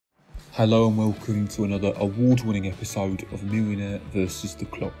Hello and welcome to another award-winning episode of Millionaire versus the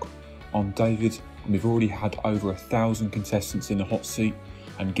Clock. I'm David and we've already had over 1,000 contestants in the hot seat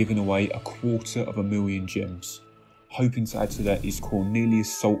and given away 250,000 gems. Hoping to add to that is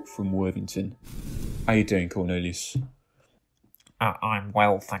Cornelius Salt from Worthington. How you doing, Cornelius? I'm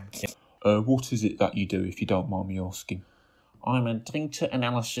well, thank you. What is it that you do, if you don't mind me asking? I'm a data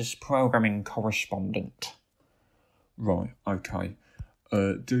analysis programming correspondent. Right, okay.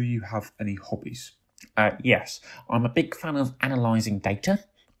 Do you have any hobbies? Yes, I'm a big fan of analysing data,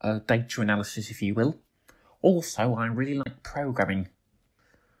 data analysis if you will. Also, I really like programming.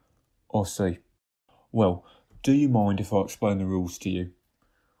 I see. Well, do you mind if I explain the rules to you?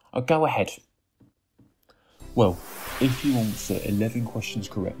 Go ahead. Well, if you answer 11 questions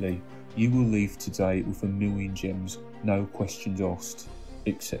correctly, you will leave today with 1,000,000 gems, no questions asked,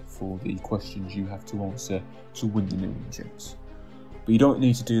 except for the questions you have to answer to win the 1,000,000 gems. But you don't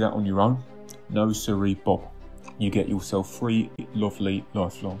need to do that on your own. No siree, Bob. You get yourself 3 lovely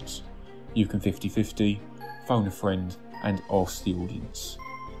lifelines. You can 50-50, phone a friend and ask the audience.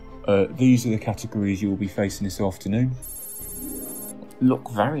 These are the categories you will be facing this afternoon.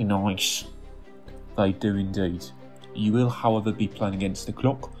 Look very nice. They do indeed. You will, however, be playing against the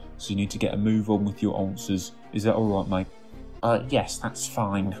clock, so you need to get a move on with your answers. Is that alright, mate? Yes, that's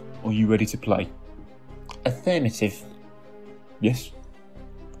fine. Are you ready to play? Affirmative. Yes?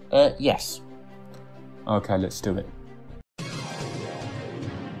 Yes. Okay, let's do it.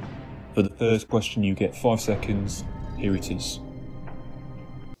 For the first question, you get 5 seconds. Here it is.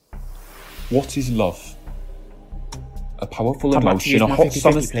 What is love? A powerful emotion, a hot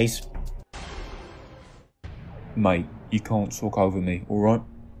summer... please. Mate, you can't talk over me, alright?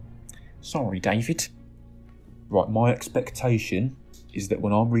 Sorry, David. Right, my expectation is that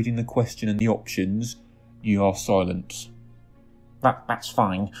when I'm reading the question and the options, you are silent. That's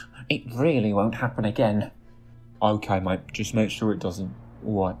fine. It really won't happen again. Okay, mate, just make sure it doesn't.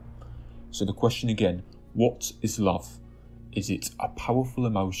 Alright. So the question again, what is love? Is it a powerful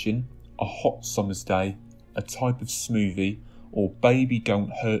emotion, a hot summer's day, a type of smoothie, or baby don't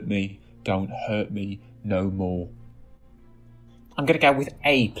hurt me no more? I'm going to go with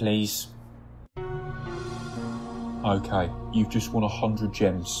A, please. Okay, you've just won 100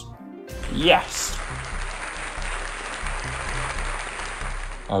 gems. Yes!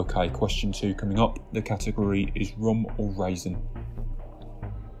 Okay, question 2 coming up. The category is rum or raisin.